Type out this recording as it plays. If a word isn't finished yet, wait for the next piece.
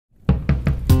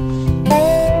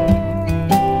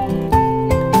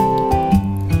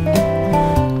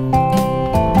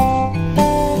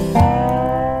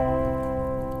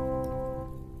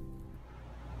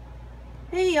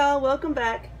welcome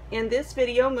back. In this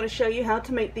video I'm going to show you how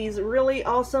to make these really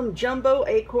awesome jumbo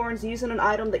acorns using an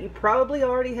item that you probably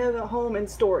already have at home in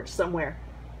storage somewhere.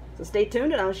 So stay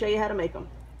tuned and I'll show you how to make them.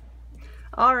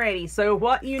 Alrighty, so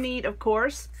what you need, of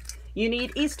course, you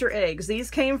need Easter eggs. These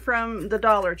came from the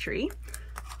Dollar Tree.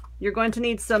 You're going to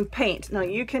need some paint. Now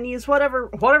you can use whatever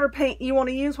paint you want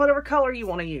to use, whatever color you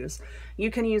want to use. You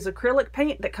can use acrylic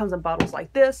paint that comes in bottles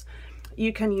like this.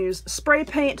 You can use spray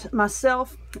paint.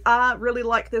 Myself, I really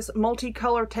like this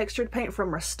multicolor textured paint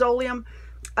from Rust-Oleum.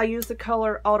 I use the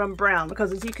color Autumn Brown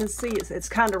because, as you can see, it's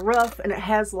kind of rough and it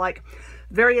has like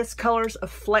various colors of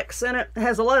flecks in it. It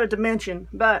has a lot of dimension,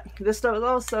 but this stuff is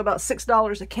also about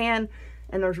 $6 a can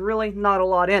and there's really not a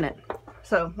lot in it.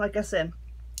 So like I said,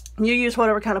 you use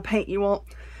whatever kind of paint you want.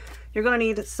 You're going to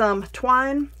need some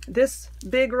twine. This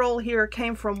big roll here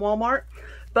came from Walmart,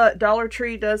 but Dollar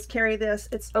Tree does carry this.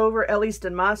 It's over, at least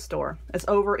in my store, it's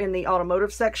over in the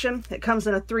automotive section. It comes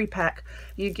in a 3-pack.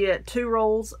 You get 2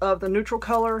 rolls of the neutral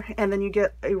color and then you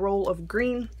get a roll of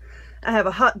green. I have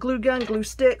a hot glue gun, glue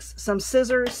sticks, some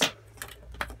scissors.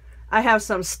 I have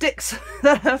some sticks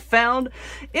that I found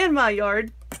in my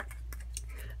yard.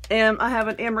 And I have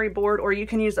an emery board, or you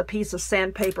can use a piece of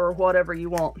sandpaper or whatever you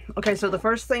want. Okay, so the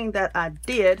first thing that I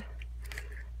did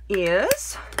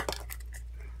is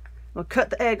I'll cut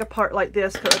the egg apart like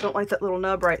this because I don't like that little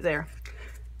nub right there.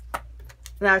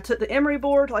 Now I took the emery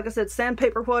board, like I said,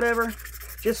 sandpaper, whatever,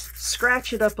 just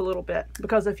scratch it up a little bit,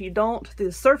 because if you don't,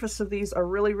 the surface of these are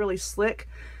really, really slick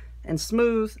and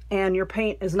smooth and your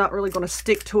paint is not really going to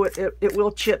stick to it. It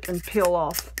will chip and peel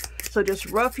off. So just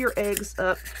rough your eggs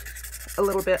up a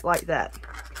little bit like that.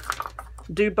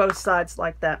 Do both sides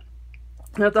like that.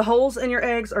 Now if the holes in your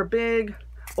eggs are big,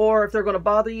 or if they're going to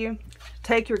bother you,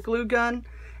 take your glue gun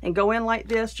and go in like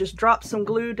this. Just drop some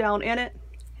glue down in it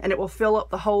and it will fill up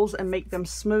the holes and make them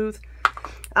smooth.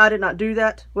 I did not do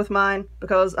that with mine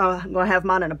because I'm going to have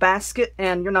mine in a basket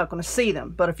and you're not going to see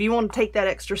them. But if you want to take that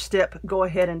extra step, go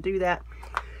ahead and do that.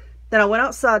 Then I went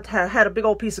outside, had a big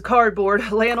old piece of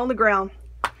cardboard laying on the ground,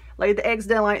 laid the eggs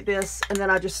down like this, and then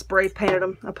I just spray painted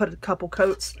them. I put a couple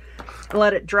coats and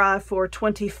let it dry for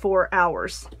 24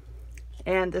 hours.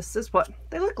 And this is what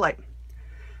they look like.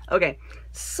 Okay,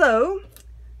 so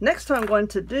next what I'm going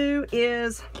to do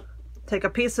is take a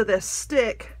piece of this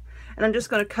stick and I'm just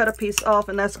going to cut a piece off,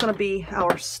 and that's going to be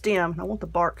our stem. I want the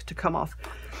bark to come off.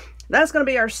 That's going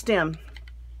to be our stem.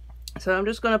 So I'm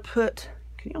just going to put,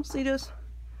 can y'all see this?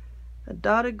 A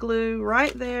dot of glue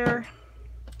right there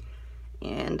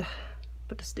and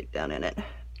put the stick down in it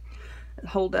and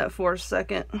hold that for a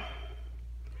second and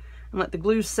let the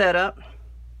glue set up.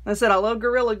 Like I said, I love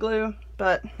Gorilla Glue,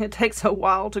 but it takes a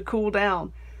while to cool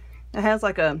down. It has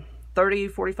like a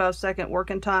 30-45 second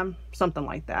working time, something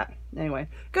like that. Anyway,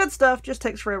 good stuff, just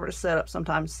takes forever to set up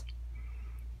sometimes.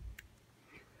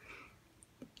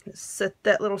 Set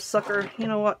that little sucker, you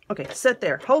know what? Okay, sit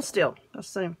there, hold still. That's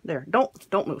the same there.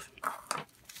 Don't move.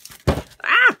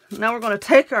 Ah! Now we're going to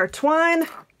take our twine,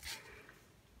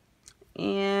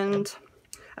 and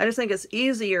I just think it's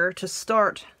easier to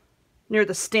start near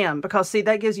the stem because, see,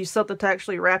 that gives you something to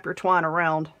actually wrap your twine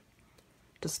around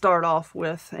to start off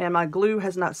with. And my glue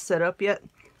has not set up yet,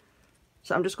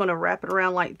 so I'm just going to wrap it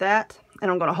around like that, and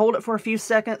I'm going to hold it for a few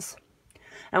seconds.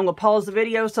 And I'm going to pause the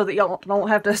video so that y'all don't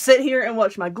have to sit here and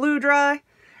watch my glue dry,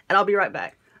 and I'll be right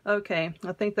back. Okay,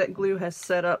 I think that glue has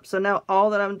set up. So now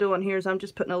all that I'm doing here is I'm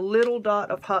just putting a little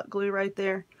dot of hot glue right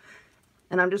there,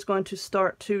 and I'm just going to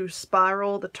start to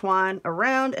spiral the twine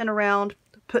around and around,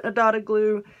 putting a dot of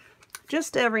glue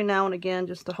just every now and again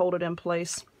just to hold it in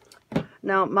place.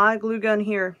 Now my glue gun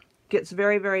here gets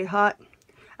very, very hot.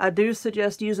 I do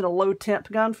suggest using a low temp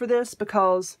gun for this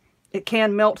because it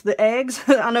can melt the eggs.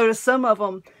 I noticed some of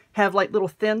them have like little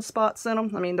thin spots in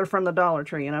them. I mean, they're from the Dollar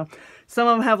Tree, you know. Some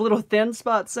of them have little thin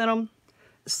spots in them.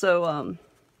 So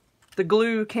the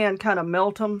glue can kind of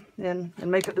melt them and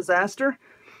make a disaster.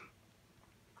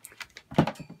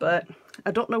 But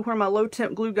I don't know where my low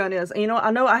temp glue gun is. And, you know, I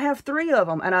know I have 3 of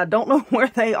them and I don't know where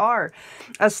they are.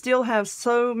 I still have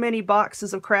so many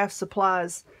boxes of craft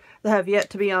supplies that have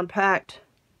yet to be unpacked.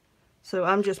 So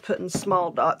I'm just putting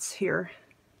small dots here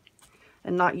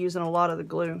and not using a lot of the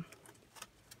glue,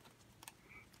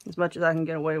 as much as I can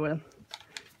get away with.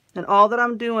 And all that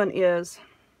I'm doing is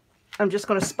I'm just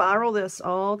going to spiral this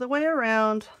all the way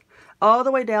around, all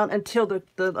the way down until the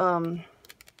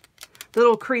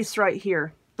little crease right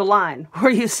here, the line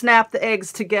where you snap the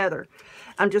eggs together.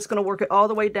 I'm just going to work it all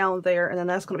the way down there, and then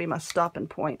that's going to be my stopping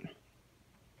point.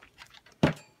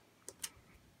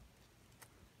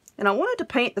 And I wanted to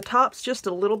paint the tops just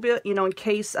a little bit, you know, in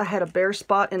case I had a bare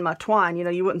spot in my twine. You know,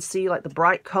 you wouldn't see like the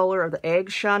bright color of the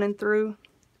eggs shining through.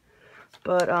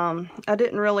 But I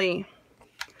didn't really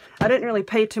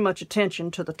pay too much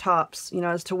attention to the tops, you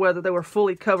know, as to whether they were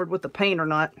fully covered with the paint or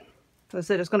not. As I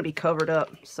said, it's going to be covered up,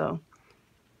 so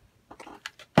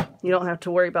you don't have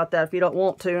to worry about that if you don't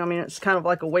want to. I mean, it's kind of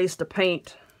like a waste of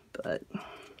paint, but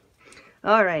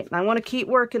all right, I want to keep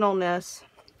working on this.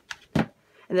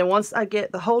 And then once I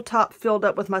get the whole top filled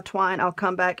up with my twine, I'll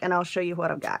come back and I'll show you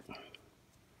what I've got.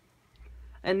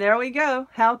 And there we go.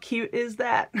 How cute is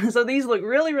that? So these look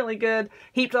really, really good,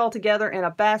 heaped all together in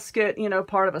a basket, you know,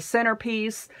 part of a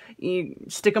centerpiece. You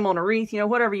stick them on a wreath, you know,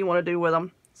 whatever you want to do with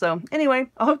them. So anyway,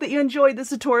 I hope that you enjoyed this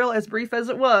tutorial, as brief as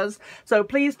it was. So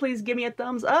please, please give me a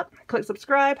thumbs up, click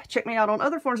subscribe, check me out on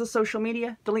other forms of social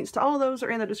media. The links to all of those are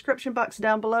in the description box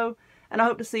down below. And I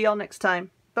hope to see y'all next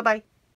time. Bye-bye.